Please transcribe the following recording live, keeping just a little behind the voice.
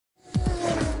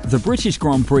The British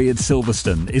Grand Prix at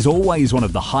Silverstone is always one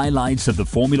of the highlights of the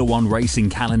Formula One racing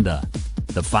calendar.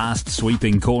 The fast,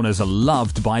 sweeping corners are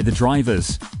loved by the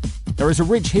drivers. There is a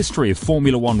rich history of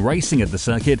Formula One racing at the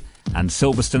circuit, and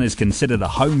Silverstone is considered a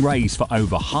home race for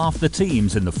over half the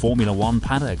teams in the Formula One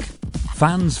paddock.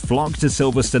 Fans flock to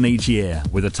Silverstone each year,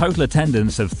 with a total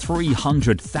attendance of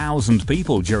 300,000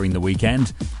 people during the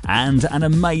weekend and an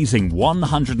amazing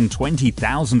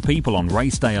 120,000 people on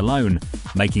race day alone,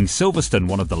 making Silverstone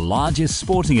one of the largest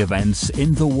sporting events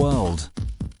in the world.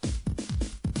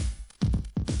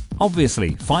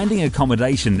 Obviously, finding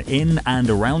accommodation in and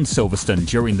around Silverstone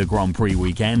during the Grand Prix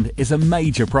weekend is a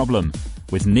major problem,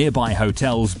 with nearby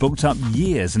hotels booked up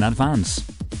years in advance.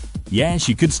 Yes,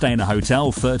 you could stay in a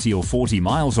hotel 30 or 40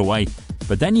 miles away,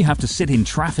 but then you have to sit in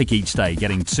traffic each day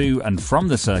getting to and from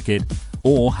the circuit,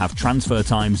 or have transfer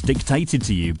times dictated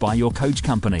to you by your coach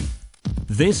company.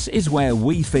 This is where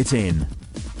we fit in.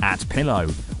 At Pillow,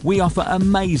 we offer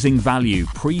amazing value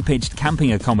pre-pitched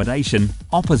camping accommodation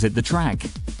opposite the track.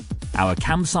 Our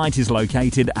campsite is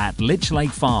located at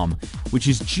Litchlake Farm, which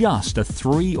is just a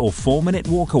 3 or 4 minute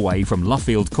walk away from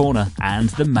Luffield Corner and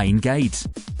the main gate.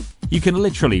 You can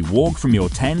literally walk from your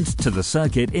tent to the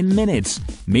circuit in minutes,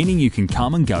 meaning you can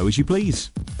come and go as you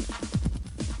please.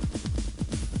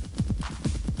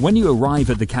 When you arrive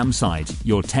at the campsite,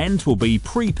 your tent will be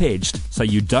pre-pitched, so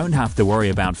you don't have to worry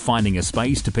about finding a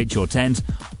space to pitch your tent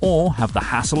or have the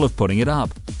hassle of putting it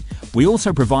up. We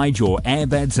also provide your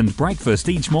airbeds and breakfast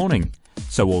each morning,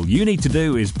 so all you need to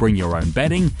do is bring your own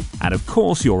bedding and of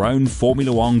course your own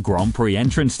Formula One Grand Prix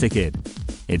entrance ticket.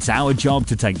 It's our job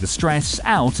to take the stress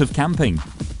out of camping.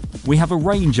 We have a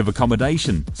range of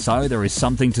accommodation, so there is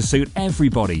something to suit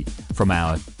everybody, from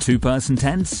our 2-person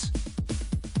tents,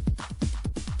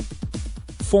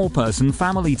 4-person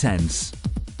family tents,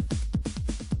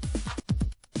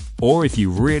 or if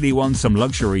you really want some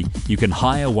luxury, you can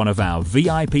hire one of our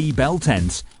VIP bell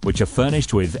tents, which are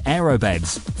furnished with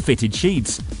aerobeds, fitted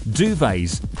sheets,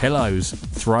 duvets, pillows,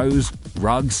 throws,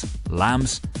 rugs,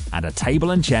 lamps, and a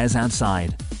table and chairs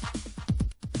outside.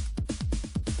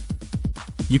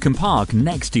 You can park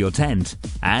next to your tent,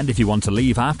 and if you want to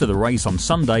leave after the race on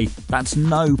Sunday, that's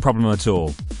no problem at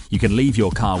all. You can leave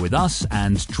your car with us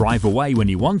and drive away when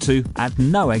you want to at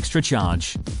no extra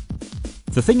charge.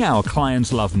 The thing our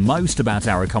clients love most about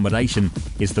our accommodation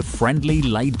is the friendly,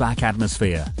 laid-back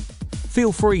atmosphere.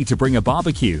 Feel free to bring a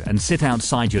barbecue and sit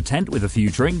outside your tent with a few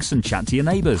drinks and chat to your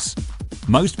neighbours.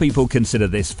 Most people consider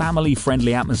this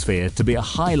family-friendly atmosphere to be a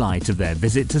highlight of their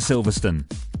visit to Silverstone.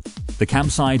 The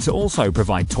campsites also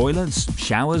provide toilets,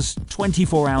 showers,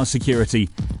 24-hour security,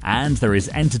 and there is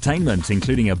entertainment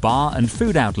including a bar and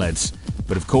food outlets.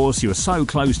 But of course, you are so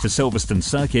close to Silverstone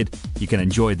Circuit, you can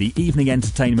enjoy the evening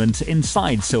entertainment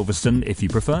inside Silverstone if you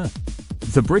prefer.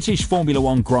 The British Formula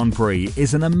One Grand Prix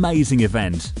is an amazing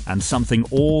event and something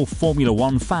all Formula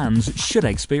One fans should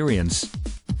experience.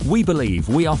 We believe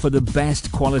we offer the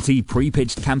best quality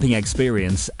pre-pitched camping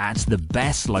experience at the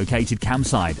best located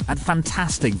campsite at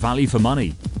fantastic value for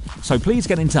money. So please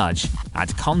get in touch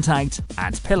at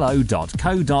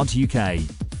contact@pillow.co.uk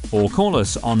or call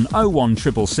us on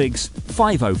 01666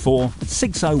 504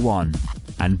 601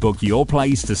 and book your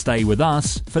place to stay with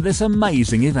us for this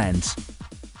amazing event.